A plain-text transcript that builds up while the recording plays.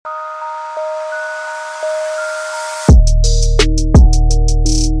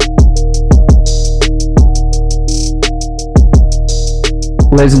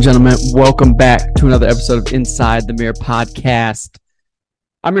ladies and gentlemen, welcome back to another episode of Inside the Mirror podcast.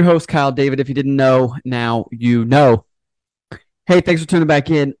 I'm your host, Kyle David. If you didn't know, now you know. Hey, thanks for tuning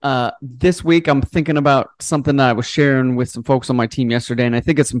back in. This week, I'm thinking about something that I was sharing with some folks on my team yesterday, and I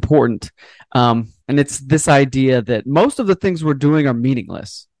think it's important. And it's this idea that most of the things we're doing are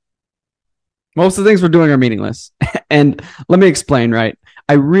meaningless. Most of the things we're doing are meaningless. And let me explain, right?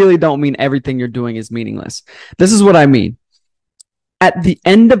 I really don't mean everything you're doing is meaningless. This is what I mean. At the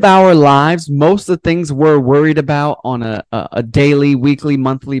end of our lives, most of the things we're worried about on a daily, weekly,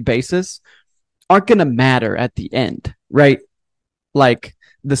 monthly basis aren't going to matter at the end, right? Like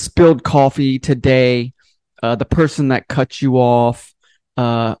the spilled coffee today, the person that cut you off,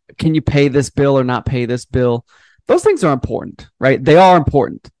 can you pay this bill or not pay this bill? Those things are important, right? They are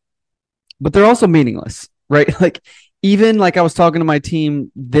important, but they're also meaningless, right? Like even like I was talking to my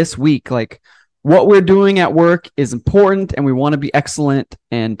team this week, like what we're doing at work is important and we want to be excellent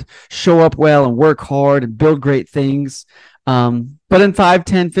and show up well and work hard and build great things. But in 5,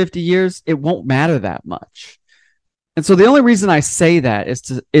 10, 50 years, it won't matter that much. And so the only reason I say that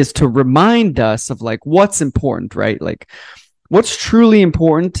is to remind us of like what's important, right? Like what's truly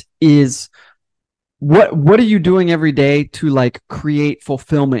important is what are you doing every day to like create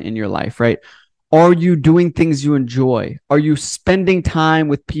fulfillment in your life, right? Are you doing things you enjoy? Are you spending time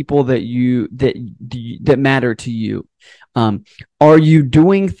with people that matter to you? Are you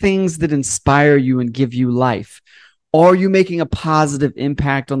doing things that inspire you and give you life? Are you making a positive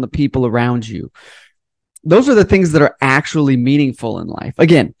impact on the people around you? Those are the things that are actually meaningful in life.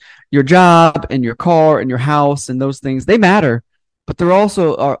 Again, your job and your car and your house and those things, they matter, but they're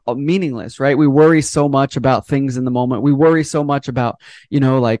also are meaningless, right? We worry so much about things in the moment. We worry so much about,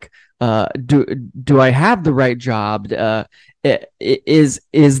 like, do I have the right job? Is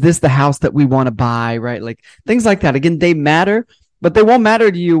this the house that we want to buy, right? Like things like that. Again, they matter, but they won't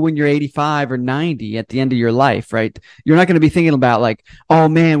matter to you when you're 85 or 90 at the end of your life, right? You're not going to be thinking about like, oh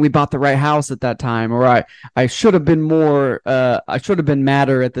man, we bought the right house at that time, or I should have been I should have been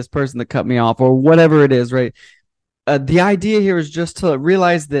madder at this person that cut me off, or whatever it is, right? The idea here is just to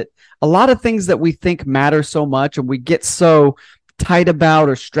realize that a lot of things that we think matter so much and we get so tight about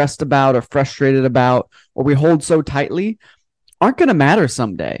or stressed about or frustrated about, or we hold so tightly aren't going to matter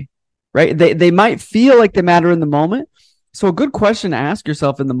someday, right? They might feel like they matter in the moment. So a good question to ask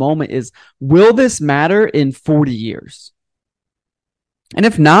yourself in the moment is, will this matter in 40 years? And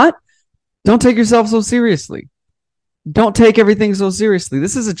if not, don't take yourself so seriously. Don't take everything so seriously.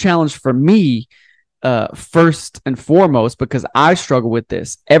 This is a challenge for me, first and foremost, because I struggle with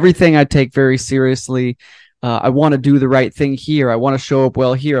this. Everything I take very seriously. I want to do the right thing here. I want to show up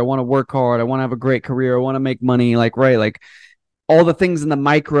well here. I want to work hard. I want to have a great career. I want to make money. Like all the things in the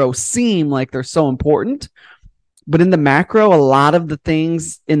micro seem like they're so important, but in the macro, a lot of the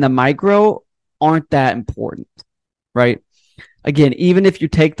things in the micro aren't that important, right? Again, even if you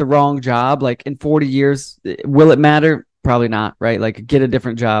take the wrong job, like in 40 years, will it matter? Probably not, right? Like get a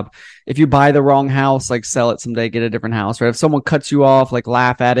different job. If you buy the wrong house, like sell it someday, get a different house, right? If someone cuts you off, like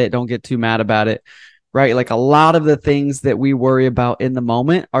laugh at it. Don't get too mad about it. Right? Like a lot of the things that we worry about in the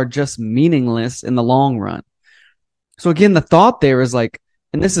moment are just meaningless in the long run. So again, the thought there is like,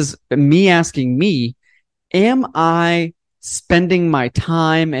 and this is me asking me, am I spending my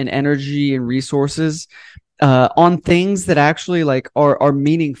time and energy and resources on things that actually like are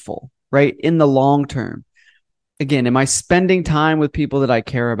meaningful, right? In the long term. Again, am I spending time with people that I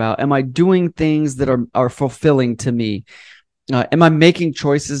care about? Am I doing things that are fulfilling to me? Am I making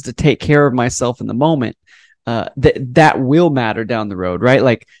choices to take care of myself in the moment? That will matter down the road, right?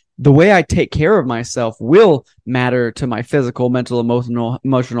 Like the way I take care of myself will matter to my physical, mental,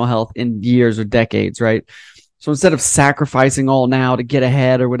 emotional health in years or decades, right? So instead of sacrificing all now to get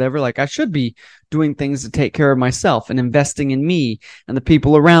ahead or whatever, like I should be doing things to take care of myself and investing in me and the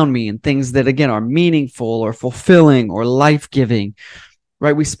people around me and things that, again, are meaningful or fulfilling or life-giving.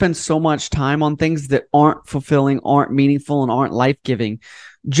 Right? We spend so much time on things that aren't fulfilling, aren't meaningful, and aren't life-giving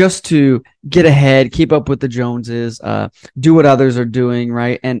just to get ahead, keep up with the Joneses, do what others are doing,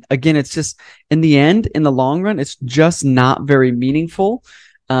 right? And again, it's just, in the end, in the long run, it's just not very meaningful.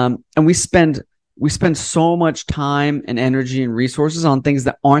 And we spend so much time and energy and resources on things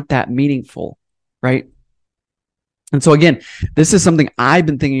that aren't that meaningful, right? And so again, this is something I've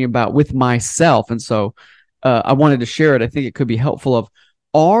been thinking about with myself. And so I wanted to share it. I think it could be helpful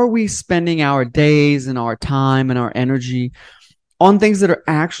are we spending our days and our time and our energy on things that are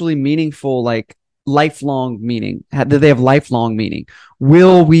actually meaningful, like lifelong meaning? Do they have lifelong meaning?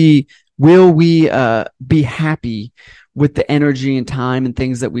 Will we be happy with the energy and time and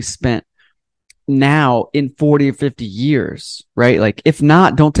things that we spent? now in 40 or 50 years, right? Like, if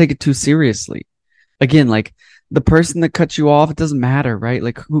not, don't take it too seriously. Again, like, the person that cuts you off, it doesn't matter, right?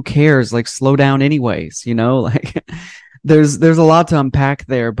 Like, who cares? Like, slow down anyways, like there's a lot to unpack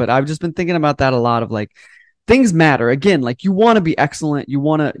there, but I've just been thinking about that a lot of like, things matter. Again, like, you want to be excellent. You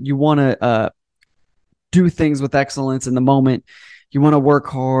want to do things with excellence in the moment. You want to work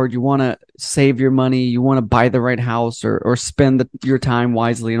hard. You want to save your money. You want to buy the right house or spend your time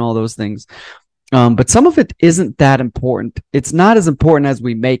wisely and all those things. But some of it isn't that important. It's not as important as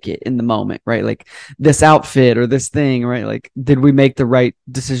we make it in the moment, right? Like this outfit or this thing, right? Like, did we make the right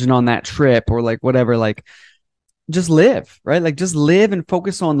decision on that trip or like whatever? Like, just live, right? Like, just live and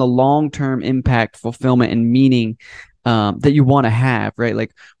focus on the long-term impact, fulfillment, and meaning that you want to have, right?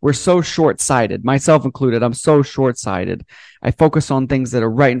 Like, we're so short-sighted, myself included. I'm so short-sighted. I focus on things that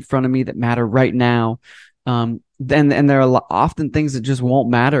are right in front of me that matter right now. And there are often things that just won't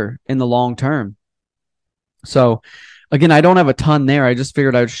matter in the long term. So again, I don't have a ton there. I just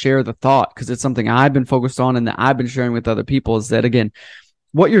figured I'd share the thought because it's something I've been focused on and that I've been sharing with other people, is that, again,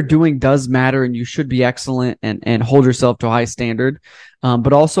 what you're doing does matter and you should be excellent and hold yourself to a high standard,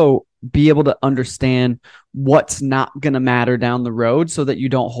 but also be able to understand what's not going to matter down the road so that you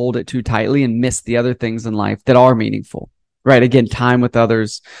don't hold it too tightly and miss the other things in life that are meaningful, right? Again, time with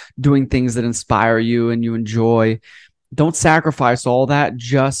others, doing things that inspire you and you enjoy. Don't sacrifice all that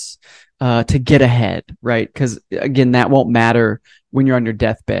just to get ahead, right? Because again, that won't matter when you're on your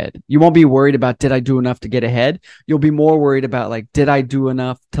deathbed. You won't be worried about, did I do enough to get ahead? You'll be more worried about, like, did I do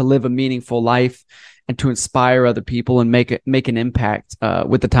enough to live a meaningful life and to inspire other people and make an impact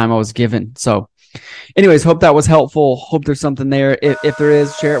with the time I was given. So anyways, hope that was helpful. Hope there's something there. If there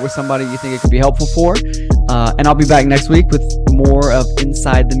is, share it with somebody you think it could be helpful for. And I'll be back next week with more of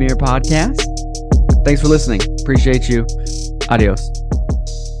Inside the Mirror podcast. Thanks for listening. Appreciate you. Adios.